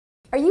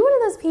Are you one of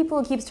those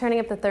people who keeps turning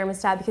up the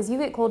thermostat because you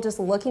get cold just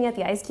looking at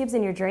the ice cubes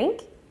in your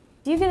drink?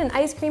 Do you get an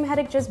ice cream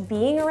headache just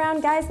being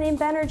around guys named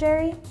Ben or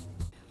Jerry?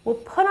 Well,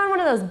 put on one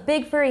of those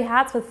big furry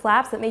hats with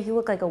flaps that make you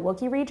look like a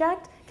Wookiee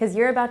reject, because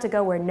you're about to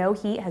go where no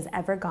heat has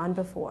ever gone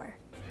before.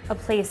 A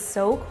place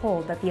so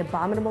cold that the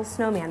abominable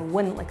snowman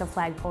wouldn't lick a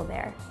flagpole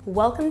there.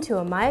 Welcome to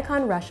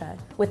Oymyakon, Russia.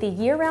 With a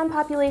year-round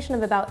population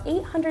of about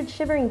 800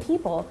 shivering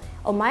people,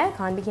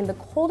 Oymyakon became the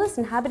coldest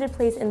inhabited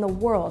place in the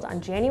world on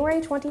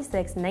January 26,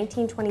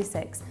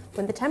 1926,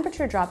 when the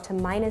temperature dropped to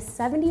minus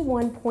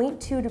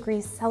 71.2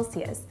 degrees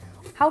Celsius.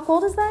 How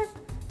cold is that?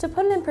 To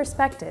put it in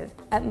perspective,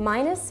 at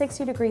minus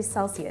 60 degrees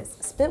Celsius,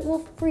 spit will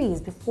freeze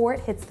before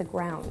it hits the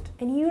ground.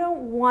 And you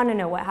don't want to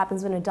know what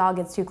happens when a dog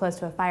gets too close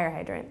to a fire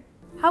hydrant.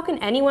 How can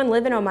anyone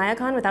live in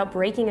Oymyakon without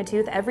breaking a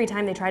tooth every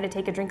time they try to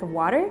take a drink of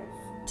water?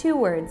 2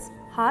 words: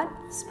 hot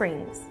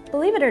springs.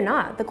 Believe it or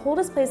not, the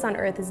coldest place on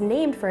Earth is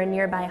named for a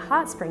nearby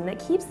hot spring that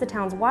keeps the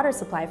town's water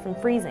supply from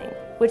freezing,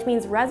 which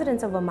means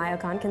residents of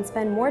Oymyakon can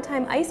spend more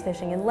time ice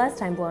fishing and less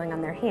time blowing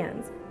on their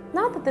hands.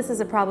 Not that this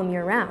is a problem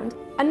year-round.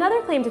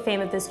 Another claim to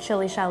fame of this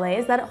chilly chalet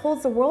is that it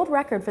holds the world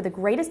record for the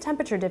greatest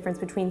temperature difference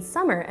between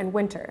summer and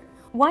winter.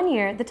 One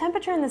year, the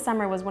temperature in the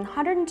summer was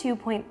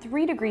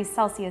 102.3 degrees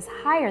Celsius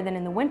higher than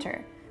in the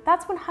winter.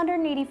 That's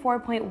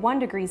 184.1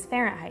 degrees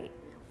Fahrenheit.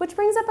 Which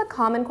brings up a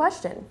common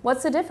question.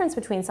 What's the difference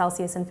between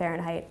Celsius and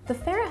Fahrenheit? The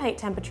Fahrenheit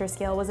temperature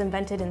scale was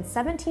invented in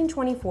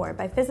 1724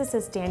 by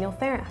physicist Daniel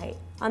Fahrenheit.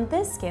 On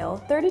this scale,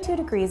 32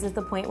 degrees is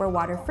the point where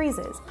water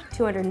freezes,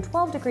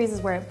 212 degrees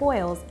is where it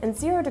boils, and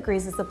 0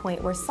 degrees is the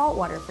point where salt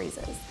water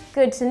freezes.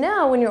 Good to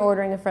know when you're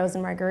ordering a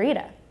frozen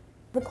margarita.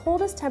 The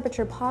coldest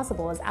temperature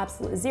possible is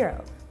absolute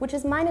zero, which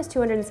is minus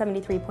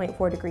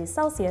 273.4 degrees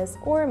Celsius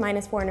or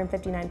minus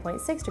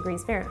 459.6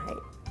 degrees Fahrenheit.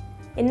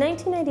 In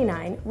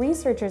 1999,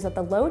 researchers at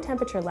the Low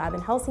Temperature Lab in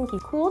Helsinki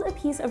cooled a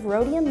piece of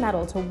rhodium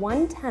metal to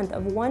 1/10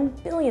 of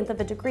 1/1000th of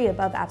a degree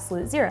above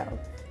absolute zero,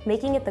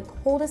 making it the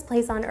coldest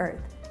place on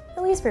Earth,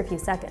 at least for a few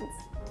seconds.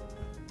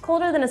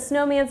 Colder than a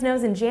snowman's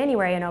nose in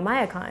January in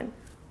Oymyakon,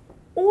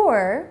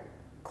 or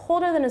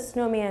colder than a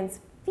snowman's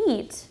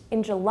feet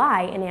in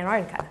July in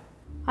Antarctica.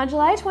 On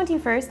July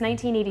 21,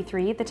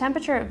 1983, the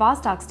temperature at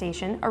Vostok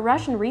Station, a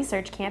Russian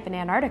research camp in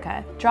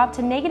Antarctica, dropped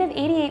to negative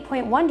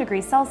 88.1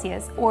 degrees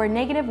Celsius or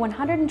negative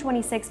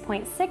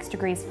 126.6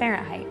 degrees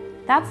Fahrenheit.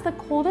 That's the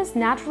coldest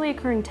naturally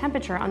occurring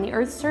temperature on the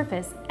Earth's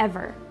surface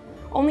ever.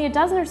 Only a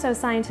dozen or so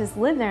scientists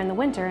live there in the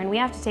winter, and we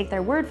have to take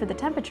their word for the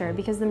temperature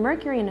because the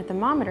mercury in a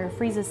thermometer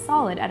freezes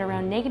solid at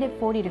around negative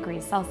 40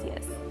 degrees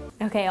Celsius.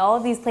 Okay, all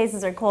of these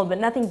places are cold, but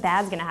nothing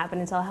bad's gonna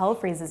happen until hell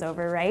freezes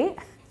over, right?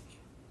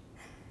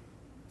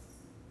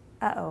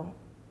 Uh-oh.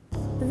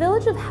 The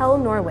village of Hell,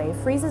 Norway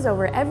freezes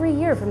over every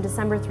year from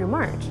December through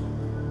March.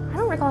 I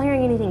don't recall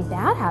hearing anything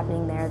bad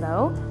happening there,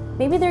 though.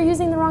 Maybe they're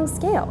using the wrong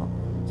scale.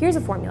 Here's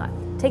a formula.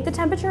 Take the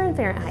temperature in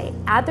Fahrenheit,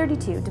 add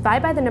 32,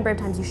 divide by the number of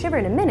times you shiver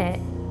in a minute.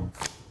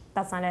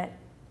 That's not it.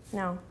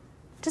 No.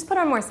 Just put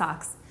on more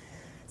socks.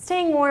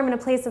 Staying warm in a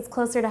place that's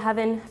closer to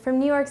heaven. From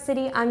New York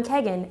City, I'm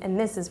Kegan, and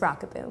this is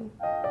Rockaboom.